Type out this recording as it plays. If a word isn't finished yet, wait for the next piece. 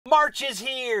March is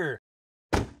here!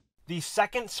 The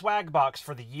second swag box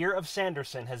for the Year of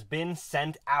Sanderson has been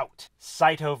sent out,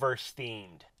 Cytoverse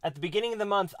themed. At the beginning of the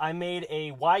month, I made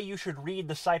a Why You Should Read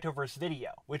the Cytoverse video,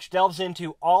 which delves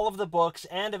into all of the books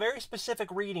and a very specific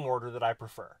reading order that I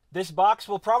prefer. This box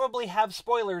will probably have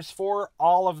spoilers for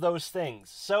all of those things,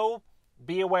 so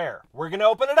be aware. We're gonna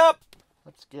open it up!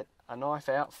 Let's get a knife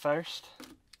out first.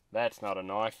 That's not a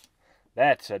knife.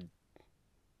 That's a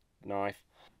knife.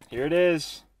 Here it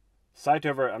is.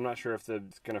 Cytoverse. I'm not sure if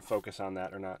it's going to focus on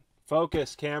that or not.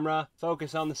 Focus, camera.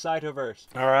 Focus on the Cytoverse.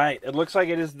 Alright, it looks like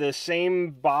it is the same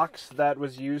box that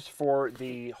was used for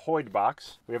the Hoyd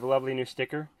box. We have a lovely new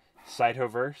sticker,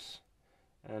 Cytoverse.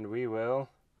 And we will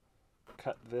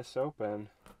cut this open.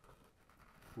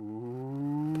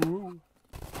 Ooh.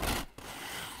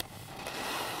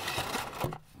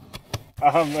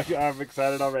 I'm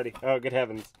excited already. Oh, good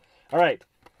heavens. Alright,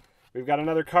 we've got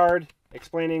another card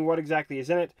explaining what exactly is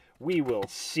in it. We will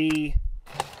see.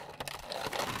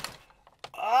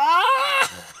 Ah!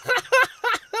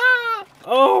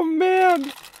 Oh,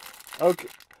 man. Okay.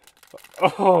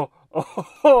 Oh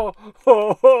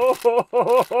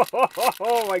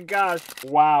my gosh.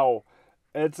 Wow.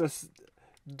 It's a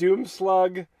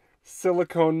Doomslug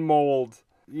silicone mold.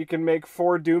 You can make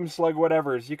 4 Doomslug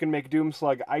whatevers. You can make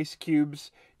Doomslug ice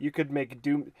cubes. You could make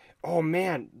Oh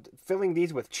man, filling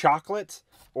these with chocolate,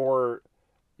 or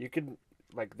you could,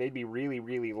 like, they'd be really,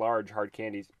 really large hard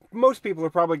candies. Most people are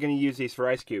probably going to use these for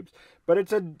ice cubes, but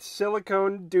it's a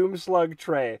silicone Doomslug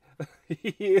tray.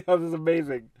 This is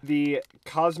amazing. The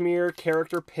Cosmere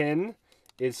character pin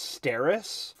is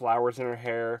Steris. Flowers in her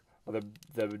hair. The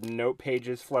note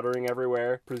pages fluttering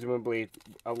everywhere. Presumably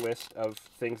a list of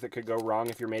things that could go wrong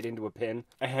if you're made into a pin.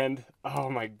 And, oh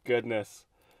my goodness,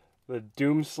 the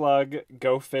Doomslug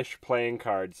Go Fish playing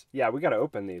cards. Yeah, we gotta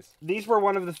open these. These were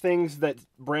one of the things that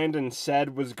Brandon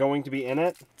said was going to be in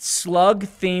it.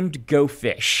 Slug-themed Go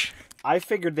Fish. I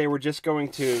figured they were just going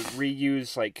to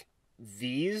reuse, like,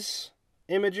 these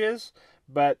images,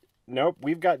 but nope,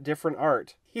 we've got different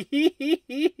art.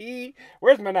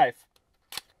 Where's my knife?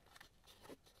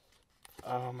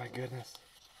 Oh my goodness.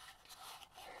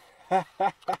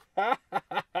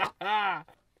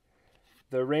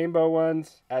 The rainbow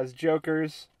ones as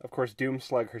jokers. Of course,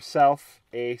 Doomslug herself.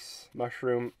 Ace,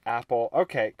 Mushroom, Apple.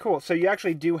 Okay, cool. So you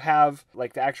actually do have,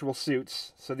 like, the actual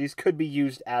suits. So these could be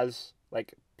used as,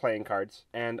 like, playing cards.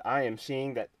 And I am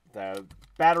seeing that the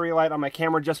battery light on my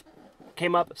camera just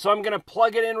came up. So I'm going to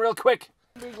plug it in real quick.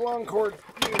 Big long cord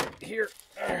here.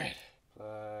 All right.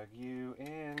 Plug you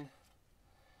in.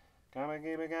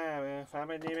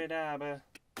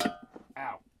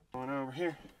 Ow. Going over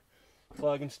here.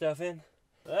 Plugging stuff in.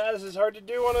 This is hard to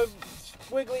do on a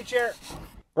squiggly chair.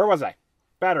 Where was I?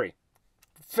 Battery.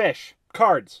 Fish.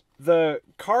 Cards. The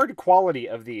card quality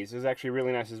of these is actually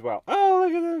really nice as well. Oh,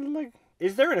 look at that. Like,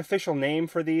 is there an official name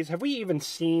for these? Have we even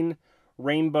seen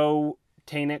Rainbow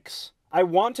Tanix? I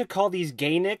want to call these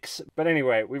Gaynix, but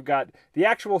anyway, we've got the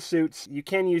actual suits. You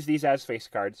can use these as face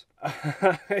cards.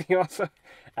 You also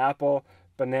apple,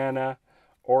 banana,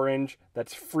 orange.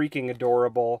 That's freaking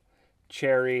adorable.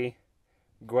 Cherry,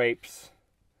 grapes,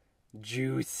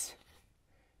 juice,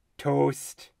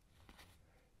 toast,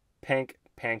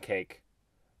 pancake.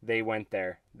 They went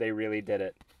there. They really did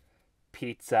it.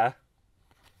 Pizza,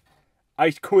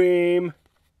 ice cream,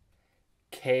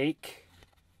 cake,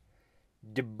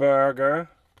 the burger,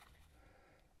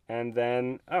 and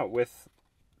then, oh, with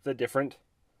the different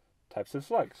types of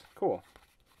slugs. Cool.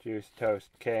 Juice, toast,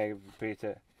 cake,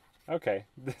 pizza. Okay,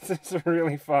 this is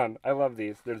really fun. I love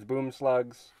these. There's boom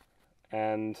slugs,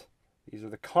 and these are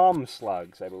the calm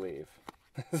slugs, I believe.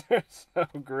 They're so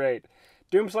great.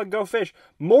 Doomslug Go Fish.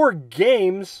 More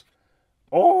games!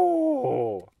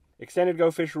 Oh! Extended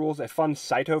Go Fish rules, a fun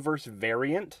Cytoverse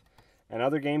variant, and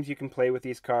other games you can play with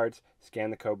these cards.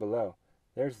 Scan the code below.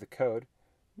 There's the code.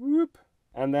 Whoop.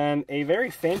 And then a very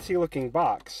fancy looking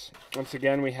box. Once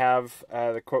again, we have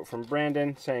the quote from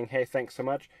Brandon saying, hey, thanks so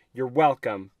much. You're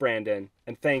welcome, Brandon.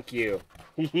 And thank you.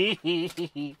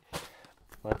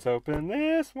 Let's open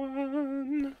this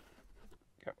one.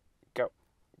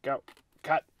 Go.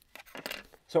 Cut.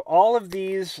 So all of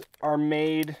these are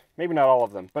made, maybe not all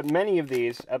of them, but many of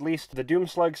these, at least the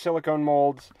Doomslug silicone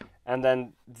molds, and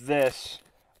then this,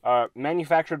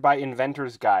 manufactured by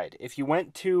Inventor's Guide. If you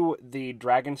went to the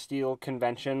Dragonsteel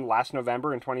convention last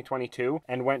November in 2022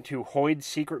 and went to Hoyd's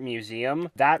Secret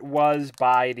Museum, that was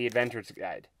by the Inventor's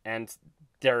Guide, and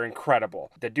they're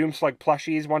incredible. The Doomslug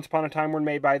plushies, once upon a time, were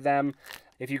made by them.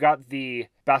 If you got the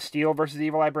Bastille versus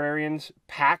Evil Librarians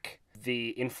pack,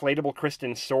 The inflatable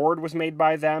Kristen sword was made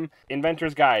by them.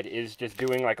 Inventor's Guide is just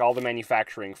doing like all the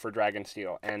manufacturing for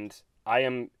Dragonsteel, and I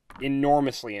am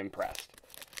enormously impressed.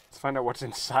 Let's find out what's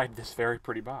inside this very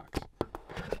pretty box.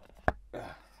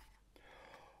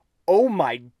 Oh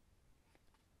my...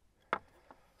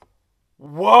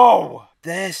 Whoa!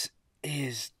 This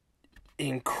is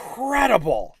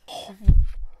incredible!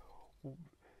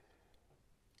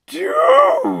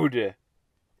 Dude!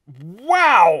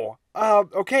 Wow!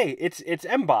 Okay, it's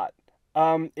MBot.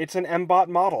 It's an MBot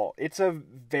model. It's a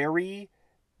very,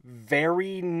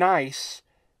 very nice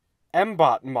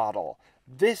MBot model.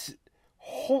 This...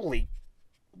 Holy...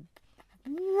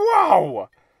 Wow!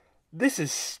 This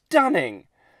is stunning!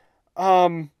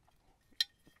 So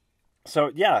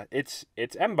yeah, it's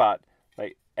MBot,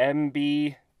 like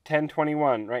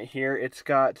MB1021 right here. It's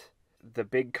got the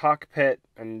big cockpit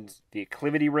and the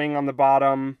acclivity ring on the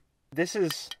bottom. This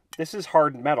is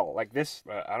hard metal. Like this,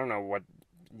 I don't know what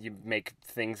you make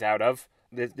things out of.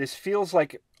 This feels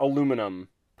like aluminum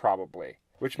probably,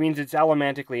 which means it's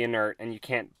elementically inert and you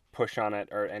can't push on it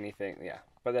or anything. Yeah,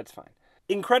 but that's fine.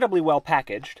 Incredibly well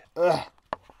packaged. Ugh.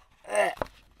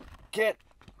 Get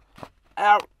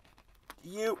out,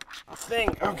 you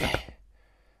thing.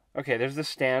 Okay, there's the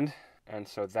stand, and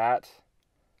so that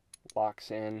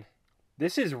locks in.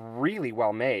 This is really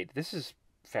well made. This is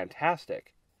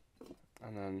fantastic.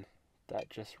 And then that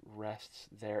just rests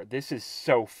there. This is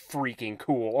so freaking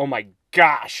cool. Oh my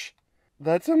gosh.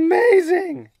 That's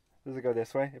amazing. Does it go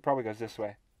this way? It probably goes this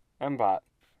way. MBot.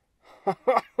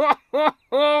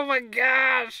 Oh my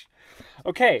gosh.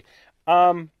 Okay.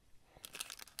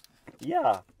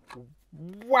 Yeah.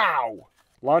 Wow.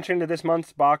 Launch into this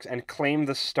month's box and claim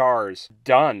the stars.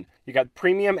 Done. You got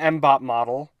premium MBot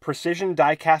model, precision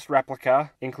die-cast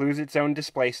replica, includes its own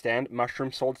display stand,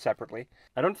 mushrooms sold separately.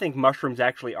 I don't think mushrooms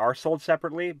actually are sold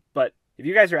separately, but if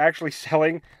you guys are actually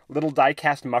selling little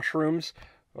die-cast mushrooms,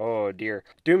 oh dear.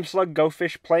 Doomslug Go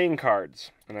Fish playing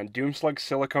cards, and then Doomslug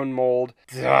silicone mold.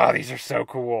 Oh, these are so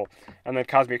cool. And then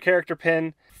Cosmere character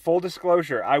pin. Full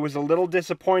disclosure, I was a little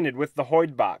disappointed with the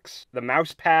Hoid box. The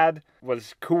mouse pad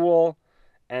was cool,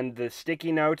 and the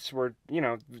sticky notes were,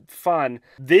 fun.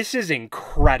 This is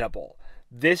incredible.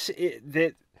 This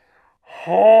is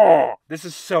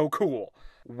so cool.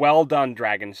 Well done,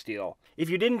 Dragonsteel. If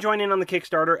you didn't join in on the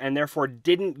Kickstarter and therefore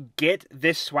didn't get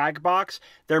this swag box,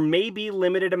 there may be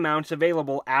limited amounts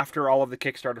available after all of the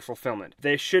Kickstarter fulfillment.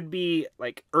 They should be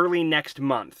like early next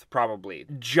month, probably.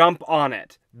 Jump on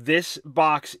it. This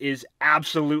box is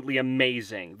absolutely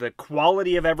amazing. The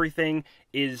quality of everything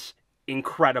is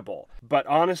incredible. But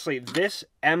honestly, this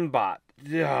MBot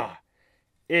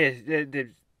is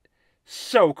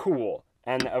so cool.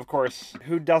 And, of course,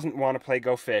 who doesn't want to play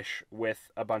Go Fish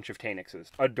with a bunch of Tanixes?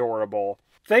 Adorable.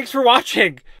 Thanks for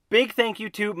watching! Big thank you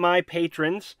to my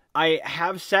patrons. I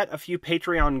have set a few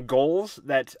Patreon goals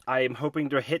that I'm hoping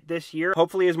to hit this year.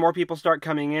 Hopefully, as more people start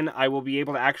coming in, I will be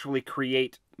able to actually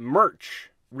create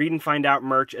merch. Read and Find Out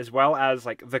merch, as well as,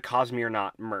 like, the Cosmere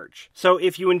Knot merch. So,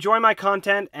 if you enjoy my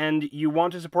content and you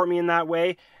want to support me in that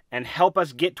way, and help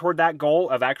us get toward that goal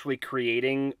of actually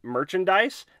creating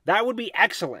merchandise, that would be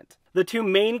excellent. The two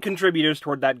main contributors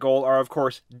toward that goal are, of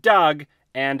course, Doug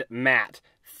and Matt.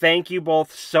 Thank you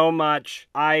both so much.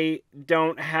 I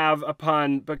don't have a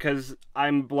pun because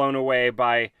I'm blown away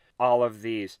by all of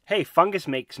these. Hey, fungus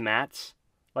makes mats.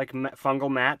 Like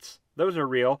fungal mats. Those are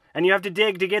real. And you have to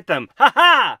dig to get them.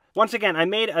 Ha-ha! Once again, I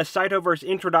made a Cytoverse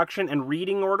introduction and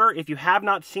reading order. If you have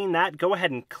not seen that, go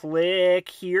ahead and click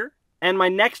here. And my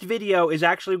next video is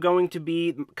actually going to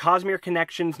be Cosmere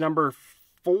Connections number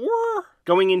 4?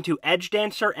 Going into Edge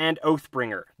Dancer and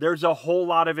Oathbringer. There's a whole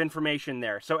lot of information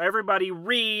there. So everybody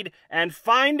read and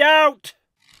find out!